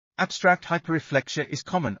Abstract hyperreflexia is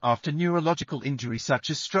common after neurological injury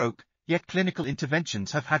such as stroke, yet clinical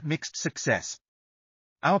interventions have had mixed success.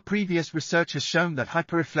 Our previous research has shown that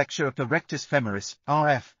hyperreflexia of the rectus femoris,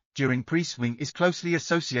 RF, during pre-swing is closely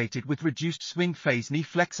associated with reduced swing phase knee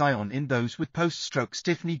flexion in those with post-stroke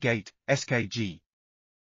stiff knee gait, SKG.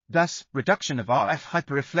 Thus, reduction of RF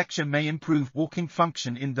hyperreflexia may improve walking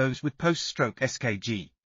function in those with post-stroke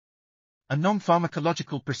SKG. A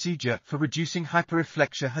non-pharmacological procedure for reducing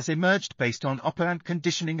hyperreflexia has emerged based on operant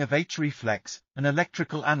conditioning of Hreflex, an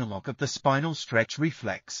electrical analog of the spinal stretch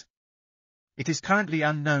reflex. It is currently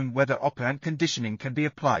unknown whether operant conditioning can be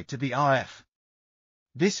applied to the RF.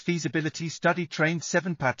 This feasibility study trained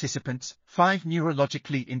 7 participants, 5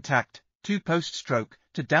 neurologically intact, 2 post-stroke,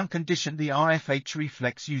 to down-condition the RF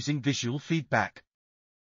Hreflex using visual feedback.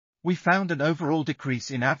 We found an overall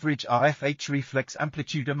decrease in average RF Hreflex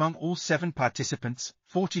amplitude among all 7 participants,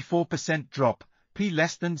 44% drop, p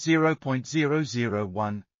less than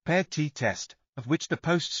 0.001, paired t-test, of which the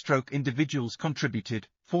post-stroke individuals contributed,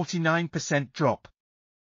 49% drop.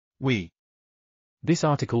 This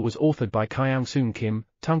article was authored by Kyoungsoon Kim,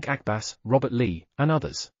 Tunc Akbas, Robert Lee, and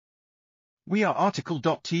others. We are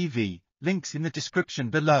RTCLTV, links in the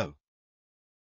description below.